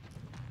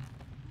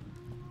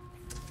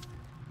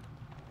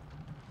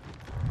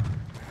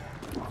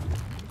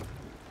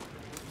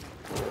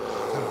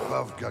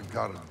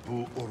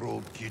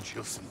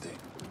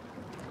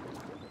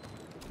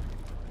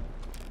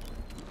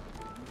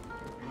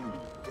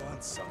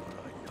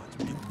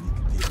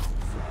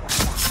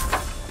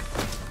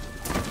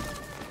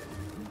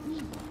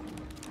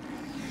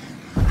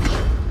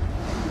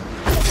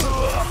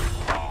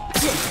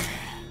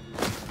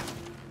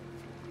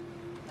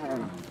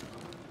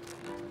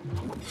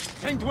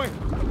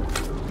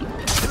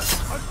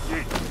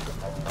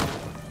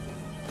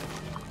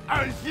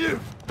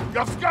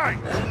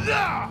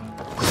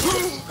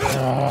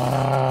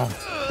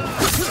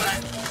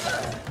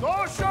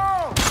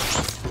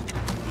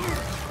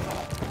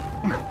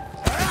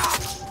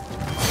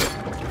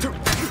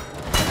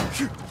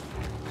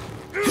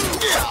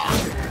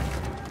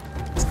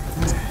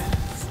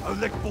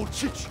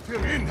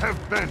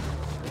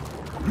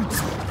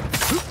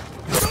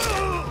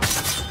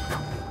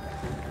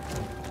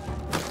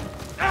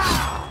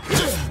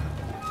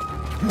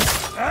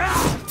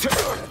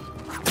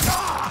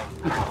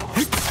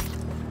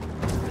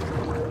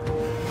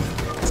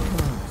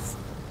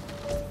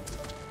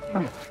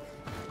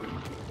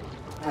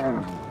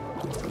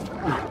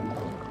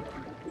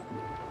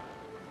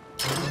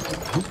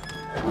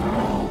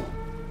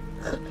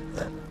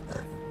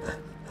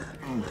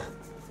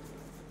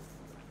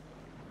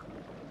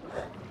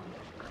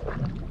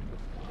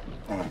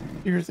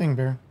 Do your thing,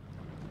 bear.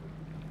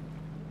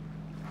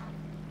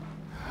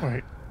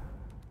 Wait.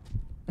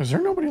 Is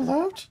there nobody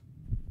left?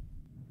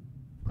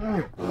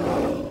 Aww.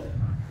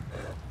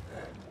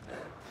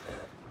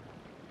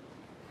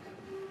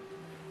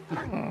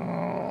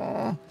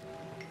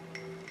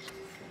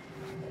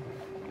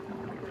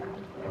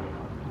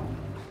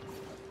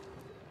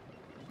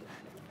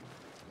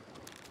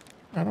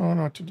 I don't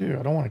know what to do.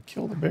 I don't want to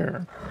kill the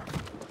bear.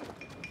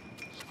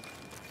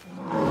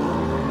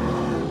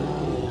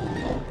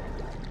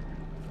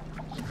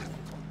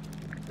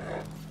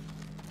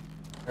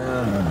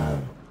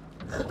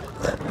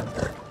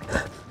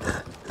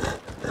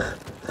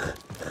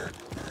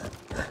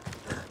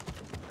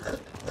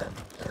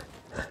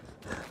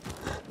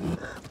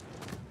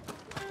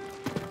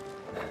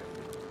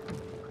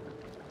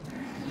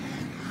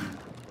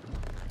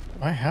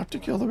 Do I have to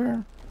kill the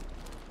bear?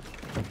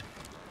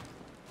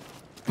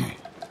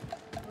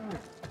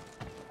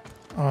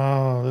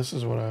 Oh, this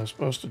is what I was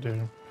supposed to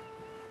do.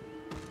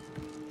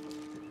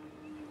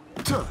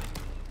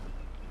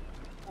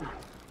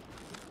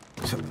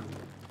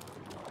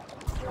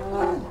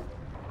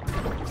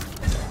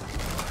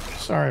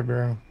 Sorry,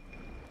 bear.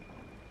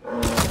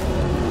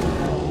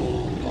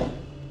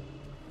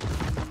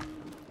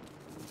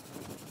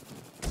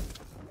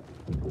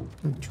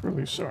 I'm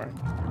truly sorry.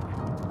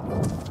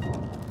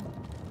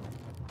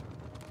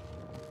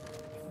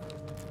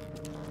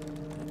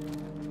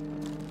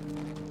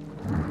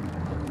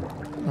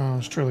 Oh,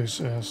 it's truly as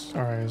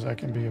sorry as I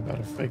can be about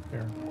a fake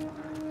bear.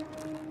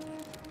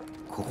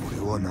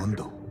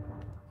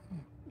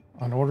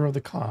 On order of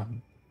the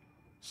Khan,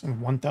 send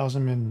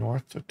 1,000 men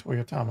north to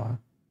Toyotama.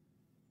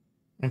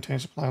 Maintain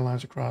supply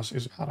lines across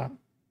Izahara.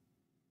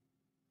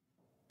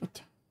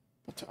 But,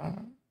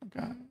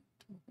 God.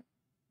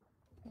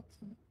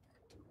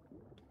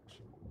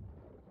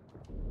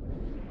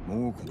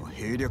 猛虎の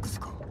兵略図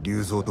か。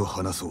龍蔵と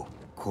話そう。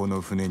こ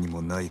の船に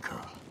もない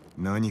か。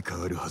何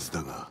かあるはず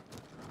だが。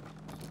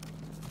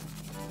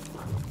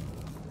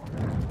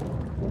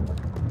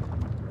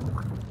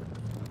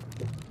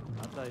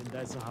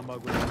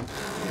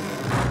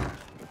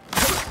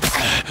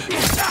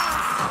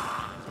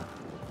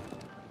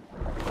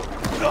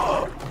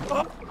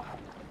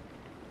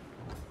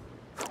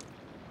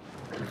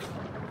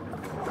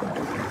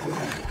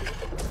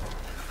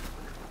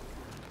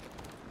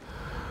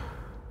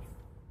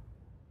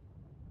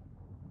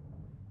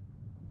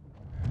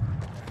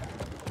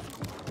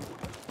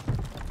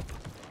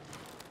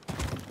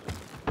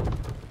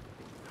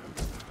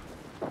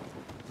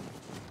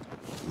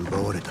奪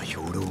われた兵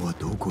糧は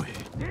どこへ？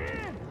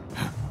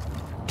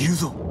龍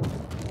蔵。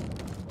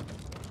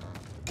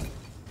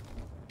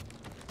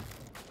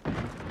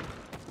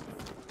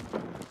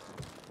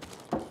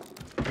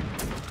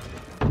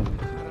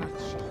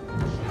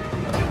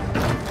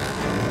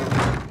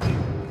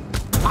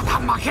まだ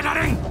負けら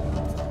れん。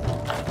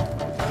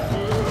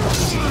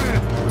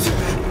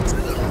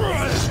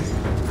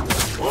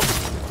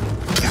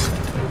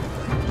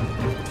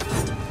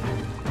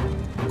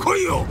来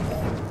いよ。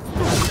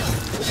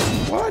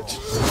What?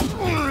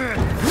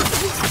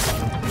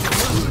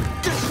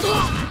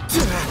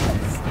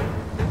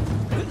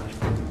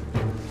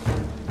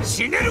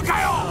 死ねる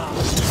かよ。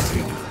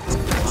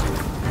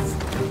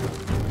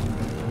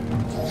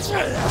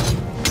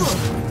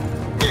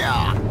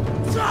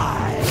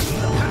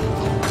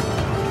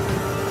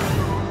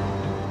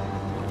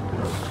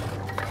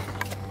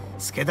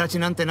助太刀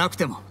なんてなく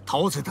ても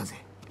倒せたぜ。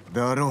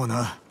だろう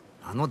な。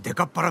あのデ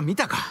カっ腹見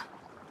たか。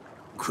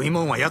食い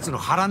物は奴の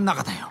腹ん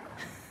中だよ。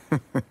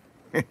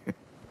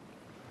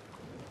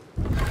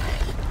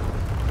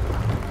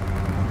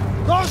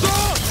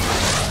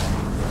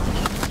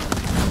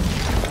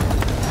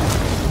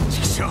ち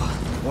くしょう、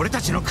俺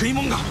たちの食い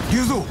物が。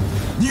龍蔵、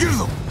逃げる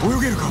ぞ。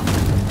泳げるか。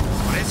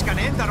それしか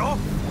ねえんだろ。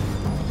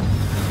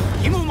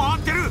火も回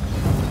ってる。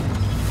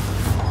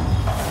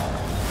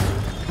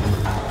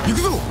行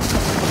くぞ。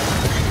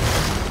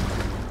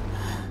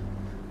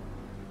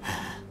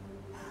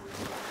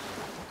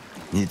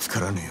見つか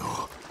らねえ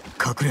よ。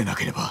隠れな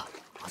ければ。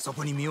あそ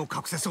こに身を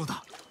隠せそう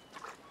だ。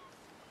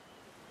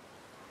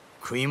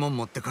食い物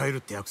持って帰る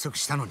って約束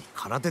したのに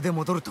空手で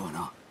戻るとは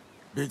な。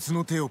別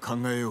の手を考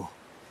えよ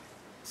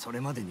う。そ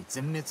れまでに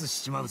全滅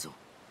しちまうぞ。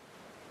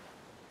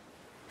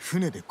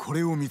船でこ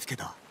れを見つけ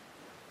た。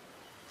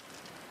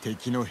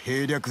敵の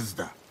兵略図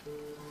だ。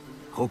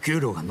補給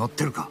路が乗っ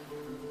てるか。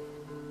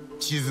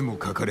地図も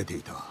書かれて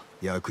いた。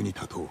役に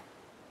立と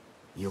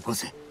う。よこ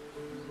せ。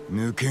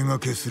抜け駆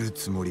けする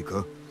つもり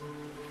か。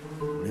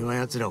俺が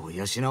奴らを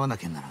養わな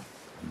きゃならん。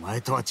お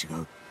前とは違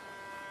う。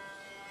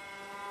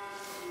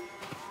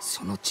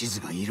その地図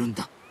がいるん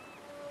だ。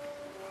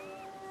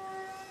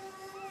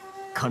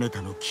金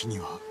田の木に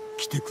は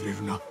来てくれ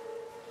るな。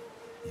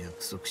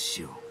約束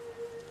しよ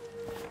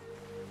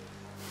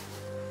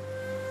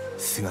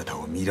う。姿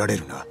を見られ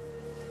るな。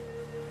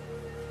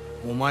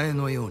お前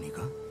のように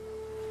か。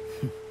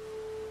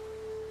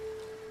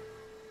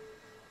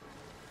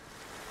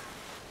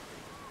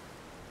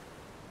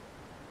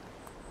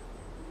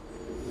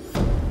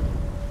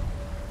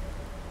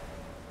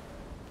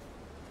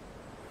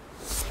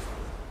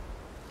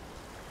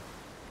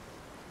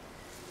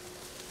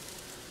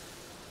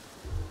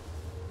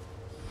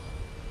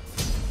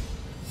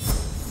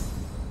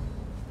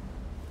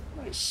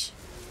Nice.